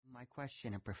my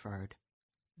questioner preferred.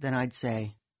 Then I'd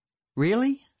say,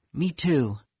 "Really? Me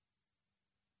too."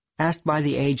 Asked by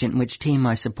the agent which team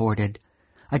I supported,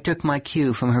 I took my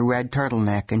cue from her red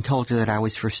turtleneck and told her that I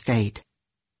was for state.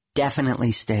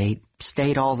 Definitely state,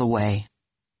 state all the way.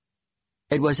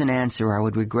 It was an answer I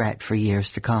would regret for years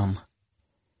to come.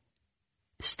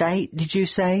 "State, did you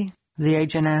say?" the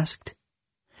agent asked.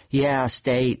 "Yeah,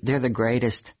 state. They're the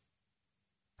greatest."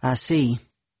 "I see."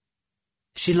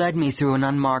 She led me through an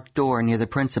unmarked door near the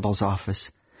principal's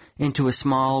office, into a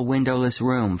small, windowless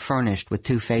room furnished with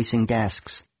two facing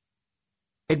desks.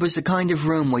 It was the kind of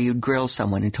room where you'd grill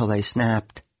someone until they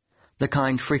snapped, the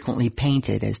kind frequently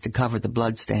painted as to cover the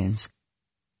bloodstains.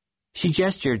 She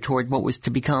gestured toward what was to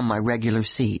become my regular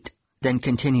seat, then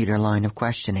continued her line of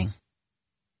questioning.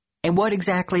 "And what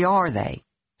exactly are they,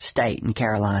 state and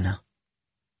Carolina?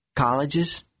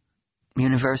 Colleges?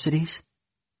 Universities?"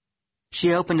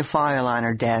 She opened a file on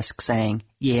her desk, saying,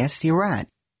 "Yes, you're right.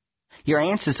 Your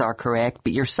answers are correct,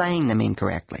 but you're saying them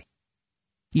incorrectly.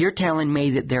 You're telling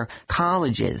me that they're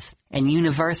colleges and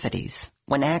universities,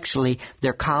 when actually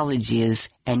they're colleges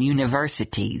and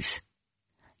universities.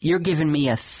 You're giving me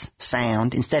a th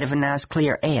sound instead of a nice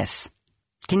clear S.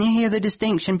 Can you hear the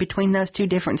distinction between those two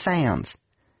different sounds?"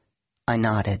 I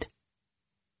nodded.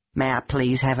 "May I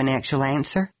please have an actual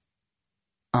answer?"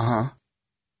 "Uh-huh."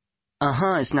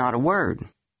 "Uh-huh is not a word."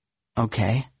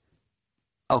 "Okay."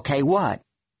 "Okay what?"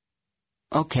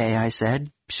 "Okay," I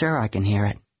said. "Sure I can hear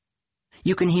it."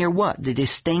 "You can hear what? The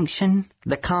distinction?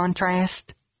 The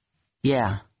contrast?"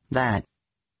 "Yeah, that."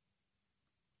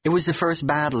 It was the first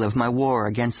battle of my war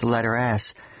against the letter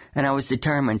S, and I was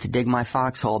determined to dig my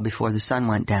foxhole before the sun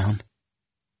went down.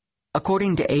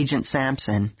 According to Agent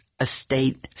Sampson, a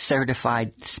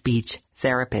state-certified speech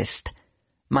therapist,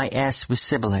 my S was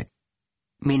sibilant,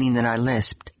 meaning that I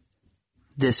lisped.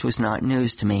 This was not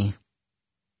news to me.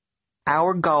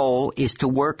 "Our goal is to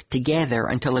work together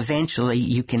until eventually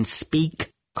you can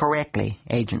speak correctly,"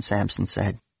 Agent Sampson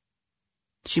said.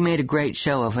 She made a great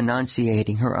show of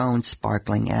enunciating her own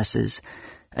sparkling S's,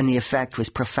 and the effect was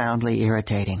profoundly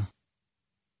irritating.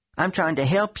 "I'm trying to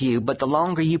help you, but the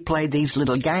longer you play these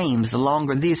little games, the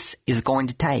longer this is going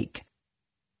to take."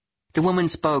 The woman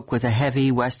spoke with a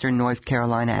heavy Western North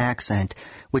Carolina accent,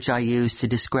 which I used to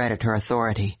discredit her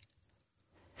authority.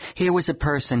 Here was a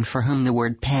person for whom the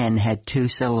word pen had 2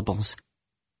 syllables.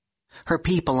 Her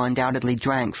people undoubtedly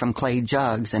drank from clay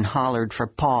jugs and hollered for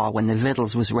paw when the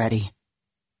victuals was ready.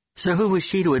 So who was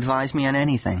she to advise me on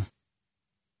anything?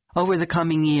 Over the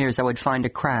coming years I would find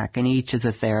a crack in each of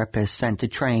the therapists sent to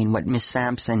train what Miss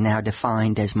Sampson now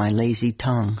defined as my lazy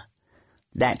tongue.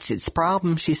 "That's its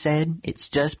problem," she said. "It's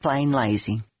just plain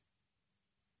lazy."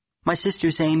 My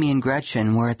sisters Amy and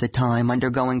Gretchen were at the time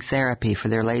undergoing therapy for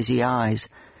their lazy eyes,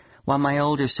 while my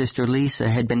older sister Lisa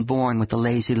had been born with a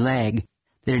lazy leg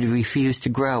that had refused to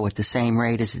grow at the same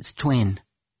rate as its twin.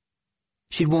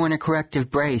 She'd worn a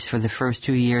corrective brace for the first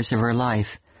 2 years of her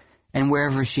life, and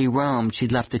wherever she roamed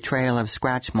she'd left a trail of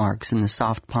scratch marks in the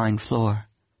soft pine floor.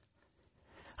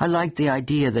 I liked the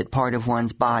idea that part of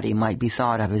one's body might be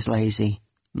thought of as lazy,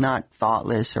 not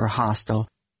thoughtless or hostile,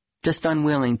 just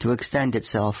unwilling to extend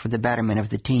itself for the betterment of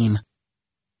the team.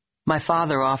 My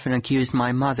father often accused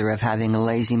my mother of having a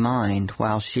lazy mind,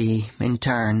 while she, in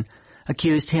turn,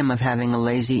 accused him of having a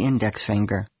lazy index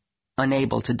finger,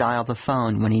 unable to dial the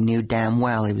phone when he knew damn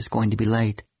well he was going to be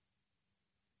late.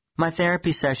 My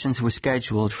therapy sessions were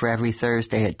scheduled for every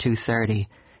Thursday at 2:30,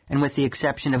 and with the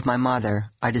exception of my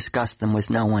mother, I discussed them with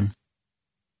no one.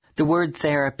 The word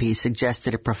therapy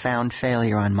suggested a profound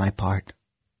failure on my part.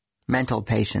 Mental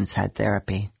patients had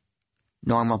therapy.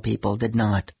 Normal people did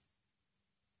not.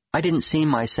 I didn't see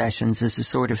my sessions as the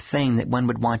sort of thing that one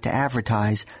would want to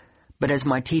advertise, but as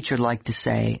my teacher liked to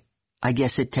say, I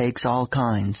guess it takes all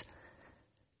kinds.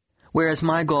 Whereas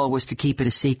my goal was to keep it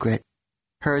a secret,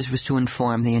 hers was to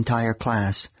inform the entire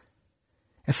class.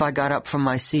 If I got up from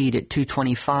my seat at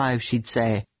 2:25, she'd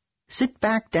say, "Sit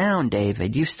back down,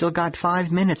 David. You've still got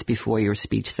 5 minutes before your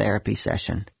speech therapy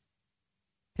session."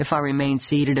 If I remained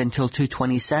seated until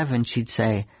 2:27, she'd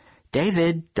say,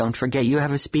 "David, don't forget you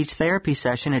have a speech therapy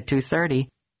session at 2:30.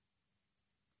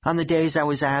 On the days I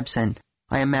was absent,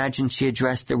 I imagined she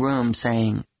addressed the room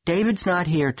saying, "David's not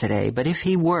here today, but if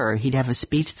he were, he'd have a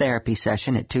speech therapy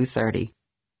session at 2:30.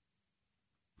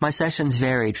 My sessions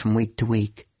varied from week to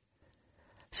week.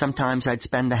 Sometimes I'd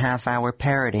spend a half-hour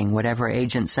parroting whatever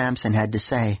Agent Sampson had to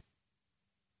say.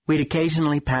 We'd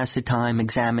occasionally pass the time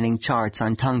examining charts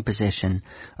on tongue position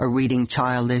or reading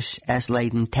childish,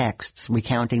 S-laden texts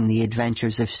recounting the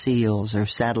adventures of seals or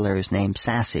settlers named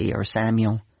Sassy or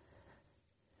Samuel.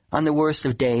 On the worst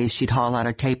of days, she'd haul out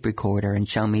a tape recorder and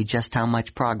show me just how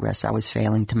much progress I was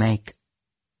failing to make.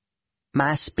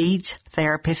 "My speech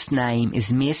therapist's name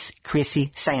is Miss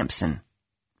Chrissy Sampson."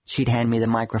 She'd hand me the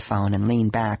microphone and lean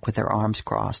back with her arms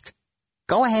crossed.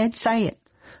 "Go ahead, say it.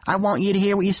 I want you to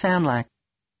hear what you sound like."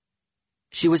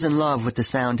 She was in love with the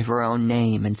sound of her own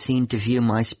name and seemed to view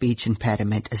my speech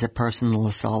impediment as a personal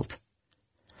assault.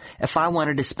 If I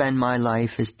wanted to spend my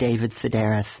life as David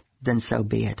Sedaris, then so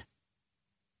be it.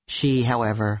 She,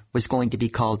 however, was going to be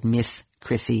called Miss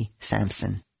Chrissy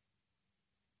Sampson.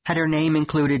 Had her name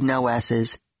included no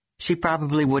S's, she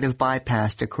probably would have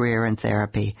bypassed a career in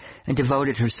therapy and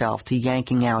devoted herself to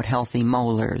yanking out healthy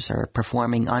molars or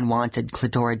performing unwanted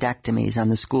clitoridectomies on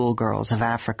the schoolgirls of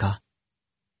Africa.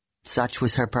 Such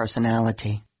was her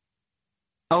personality.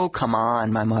 "Oh, come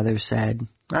on," my mother said.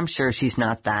 "I'm sure she's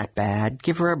not that bad.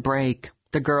 Give her a break.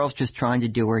 The girl's just trying to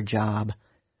do her job."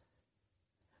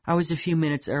 I was a few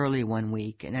minutes early one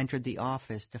week and entered the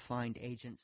office to find Agent